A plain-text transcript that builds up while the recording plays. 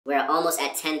We're almost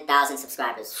at 10,000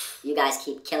 subscribers. You guys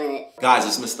keep killing it. Guys,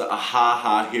 it's Mr.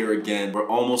 Ahaha here again. We're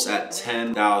almost at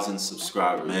 10,000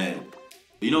 subscribers. Man,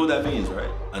 you know what that means,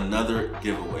 right? Another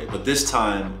giveaway. But this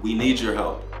time, we need your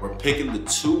help. We're picking the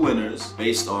 2 winners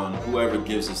based on whoever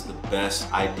gives us the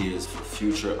best ideas for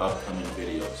future upcoming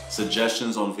videos.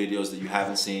 Suggestions on videos that you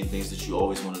haven't seen, things that you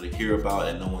always wanted to hear about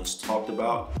and no one's talked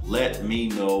about. Let me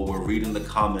know. We're reading the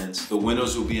comments. The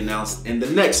winners will be announced in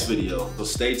the next video. So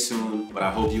stay tuned, but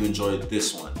I hope you enjoyed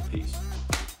this one. Peace.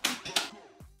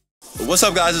 What's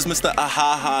up, guys? It's Mr.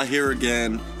 Ahaha here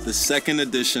again. The second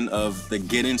edition of the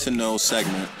Getting to Know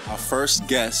segment. Our first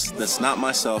guest, that's not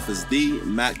myself, is the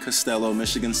Matt Costello,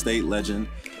 Michigan State legend.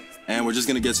 And we're just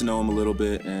gonna get to know him a little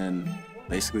bit, and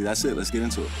basically that's it. Let's get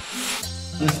into it.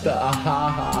 Mr.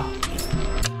 Ahaha.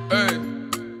 Hey.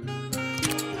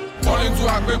 Fall into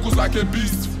Agbekus like a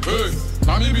beast. Hey.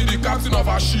 Now me be the captain of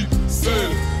our ship.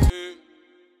 Sail.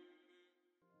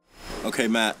 Okay,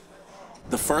 Matt.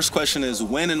 The first question is,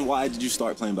 when and why did you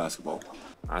start playing basketball?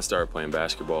 I started playing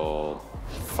basketball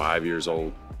 5 years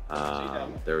old.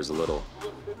 There was a little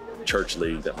church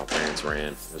league that my parents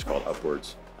ran. It was called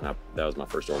Upwards, and that was my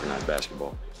first organized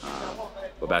basketball.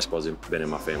 But basketball's been in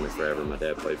my family forever. My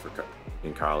dad played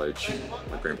in college.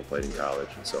 My grandpa played in college,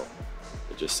 and so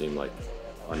it just seemed like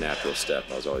a natural step.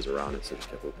 I was always around it, so I just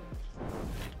kept looking.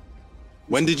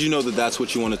 When did you know that that's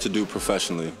what you wanted to do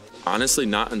professionally? Honestly,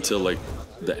 not until like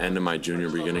the end of my junior,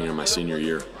 beginning of my senior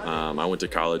year. I went to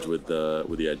college with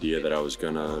the idea that I was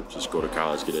gonna just go to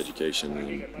college, get education,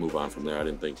 and move on from there. I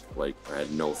didn't think, like, I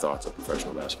had no thoughts of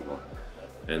professional basketball.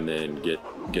 And then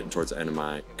getting towards the end of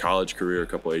my college career, a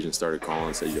couple agents started calling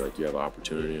and said, you have an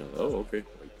opportunity. And I was like, oh, okay,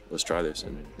 let's try this,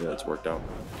 and yeah, it's worked out.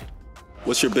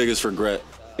 What's your biggest regret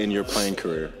in your playing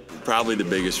career? Probably the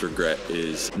biggest regret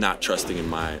is not trusting in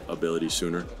my ability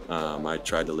sooner. I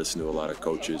tried to listen to a lot of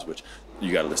coaches, which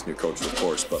you got to listen to your coach, of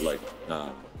course, but like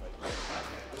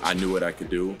I knew what I could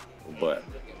do, but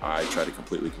I tried to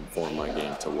completely conform my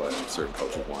game to what certain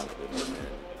coaches wanted,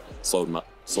 and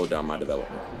slowed down my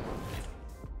development.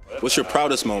 What's your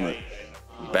proudest moment?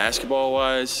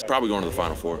 Basketball-wise, probably going to the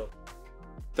Final Four.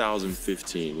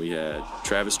 2015, we had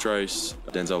Travis Trice,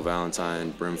 Denzel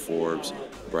Valentine, Brim Forbes,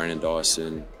 Brandon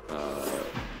Dawson.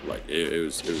 Like it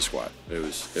was a squad. It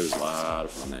was a lot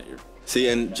of fun that year. See,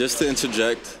 and just to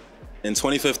interject, in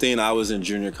 2015 I was in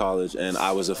junior college, and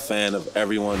I was a fan of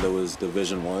everyone that was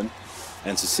Division I.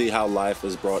 And to see how life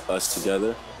has brought us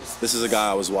together, this is a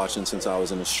guy I was watching since I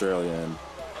was in Australia, and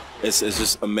it's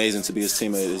just amazing to be his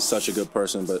teammate. He's such a good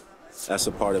person, but that's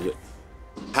a part of it.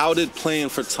 How did playing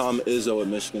for Tom Izzo at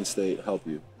Michigan State help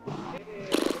you?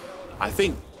 I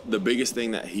think the biggest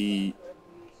thing that he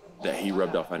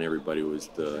rubbed off on everybody was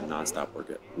the nonstop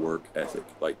work ethic.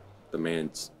 Like, the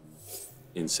man's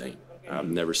insane. I've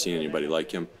never seen anybody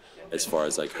like him as far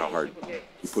as like how hard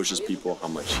he pushes people, how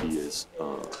much he is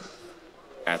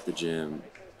at the gym,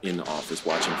 in the office,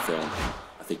 watching film.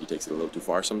 I think he takes it a little too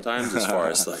far sometimes as far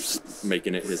as like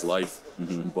making it his life,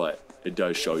 but it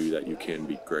does show you that you can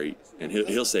be great. And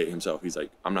he'll say it himself. He's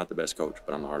like, I'm not the best coach,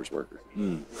 but I'm the hardest worker.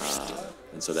 And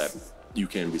so that you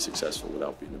can be successful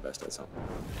without being the best at something.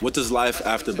 What does life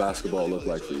after basketball look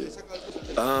like for you?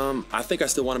 I think I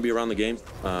still want to be around the game.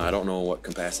 I don't know what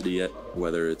capacity yet,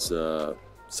 whether it's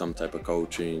some type of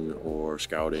coaching or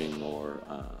scouting or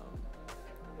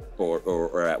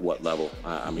at what level.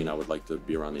 I mean, I would like to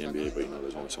be around the NBA, but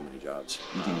there's only so many jobs.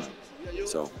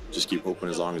 So just keep hoping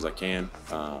as long as I can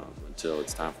until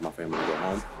it's time for my family to go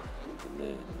home, and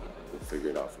then we'll figure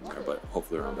it out from there. But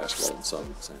hopefully around basketball in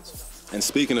some sense. And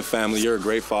speaking of family, you're a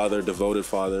great father, devoted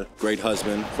father, great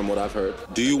husband, from what I've heard.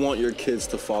 Do you want your kids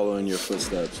to follow in your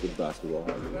footsteps with basketball?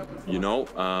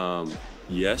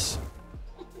 Yes,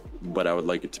 but I would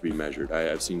like it to be measured.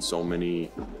 I've seen so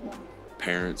many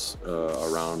parents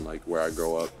around like where I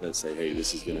grow up that say, hey,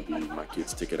 this is gonna be my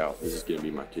kid's ticket out. This is gonna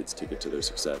be my kid's ticket to their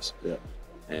success. Yeah.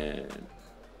 And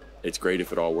it's great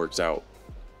if it all works out,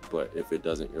 but if it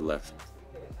doesn't, you're left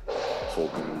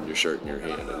holding your shirt in your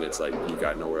hand, and it's like you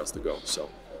got nowhere else to go. So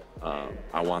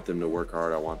I want them to work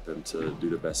hard. I want them to do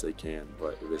the best they can,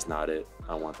 but if it's not it,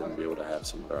 I want them to be able to have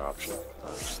some other option.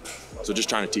 So just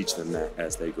trying to teach them that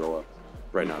as they grow up.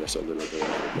 Right now they're so little,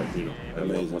 but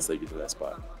amazing once they get to that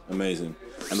spot. Amazing.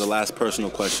 And the last personal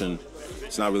question,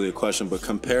 it's not really a question, but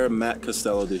compare Matt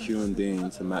Costello, the human being,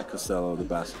 to Matt Costello, the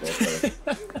basketball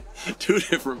player. Two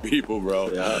different people, bro.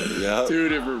 Yeah. Two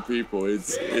different people.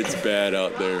 It's bad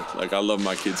out there. Like, I love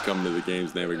my kids coming to the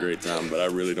games and they have a great time, but I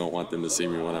really don't want them to see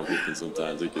me when I'm hooping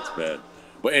sometimes. It gets bad.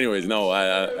 But anyways, no,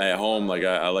 I at home, like,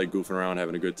 I like goofing around,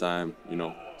 having a good time,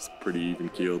 It's pretty even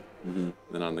keeled.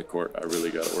 Then on the court, I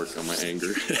really got to work on my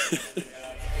anger.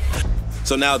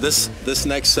 So now this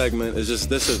next segment is just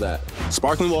this or that.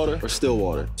 Sparkling water or still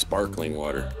water? Sparkling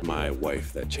water. My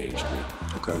wife that changed me.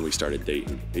 Okay. When we started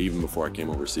dating, even before I came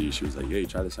overseas, she was like, hey,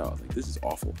 try this out. I was like, this is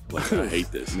awful. Like, I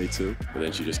hate this. Me too. But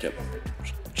then she just kept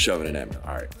shoving it at me.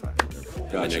 All right, fine.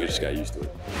 And then I just got used to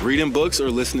it. Reading books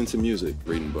or listening to music?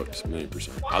 Reading books, 1,000,000%.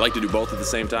 I like to do both at the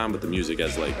same time, but the music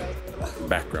as like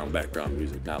background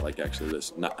music, not like actually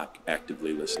listen, not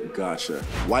actively listening. Gotcha.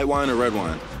 White wine or red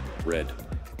wine? Red.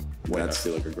 White, I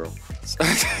feel like a girl.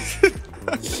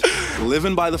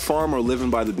 Living by the farm or living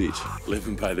by the beach?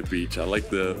 Living by the beach. I like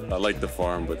the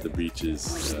farm, but the beach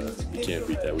is you can't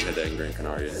beat that. We had that in Gran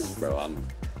Canaria, bro. I'm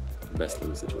the best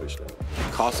living situation.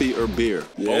 Coffee or beer?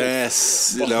 Both.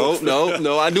 Yes. Both.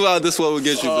 No. I knew how this one would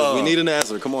get you, but we need an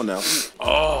answer. Come on now.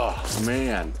 Oh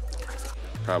man.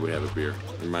 Probably have a beer.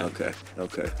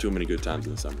 Okay. Too many good times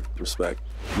in the summer. Respect.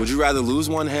 Would you rather lose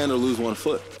one hand or lose one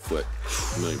foot? Foot.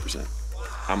 1,000,000%.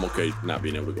 I'm okay not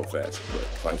being able to go fast, but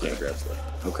if I can't grab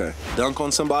stuff. Okay. Dunk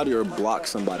on somebody or block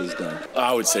somebody's dunk?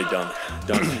 I would say dunk.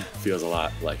 Dunk feels a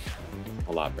lot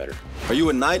better. Are you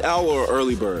a night owl or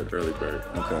early bird? Early bird.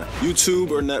 Okay. YouTube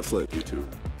or Netflix? YouTube.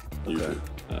 Okay.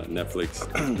 Netflix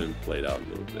has been played out a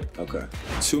little bit. Okay.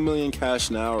 2 million cash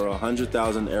now or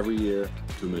 100,000 every year?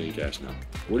 2 million cash now.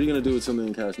 What are you gonna do with 2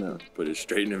 million cash now? Put it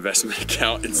straight in an investment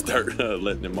account and start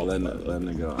letting it multiply. Letting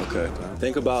it go. Okay.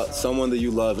 Think about someone that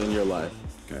you love in your life.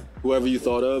 Okay. Whoever you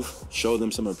thought of, show them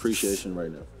some appreciation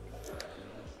right now.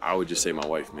 I would just say my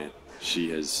wife, man. She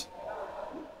has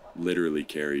literally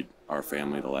carried our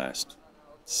family the last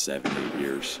 7, 8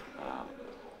 years.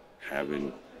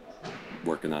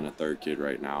 Working on a 3rd kid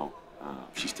right now.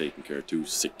 She's taking care of 2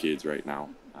 sick kids right now.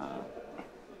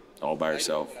 All by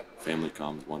herself. Family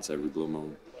comes once every blue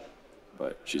moon.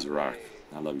 But she's a rock.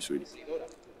 I love you, sweetie.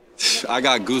 I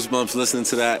got goosebumps listening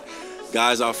to that.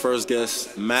 Guys, our first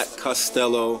guest, Matt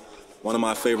Costello, one of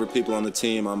my favorite people on the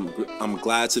team. I'm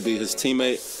glad to be his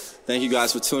teammate. Thank you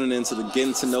guys for tuning in to the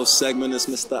Getting to Know segment. It's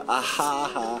Mr.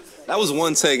 Aha. That was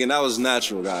one take and that was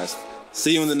natural, guys.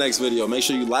 See you in the next video. Make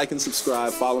sure you like and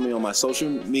subscribe. Follow me on my social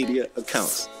media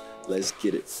accounts. Let's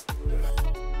get it.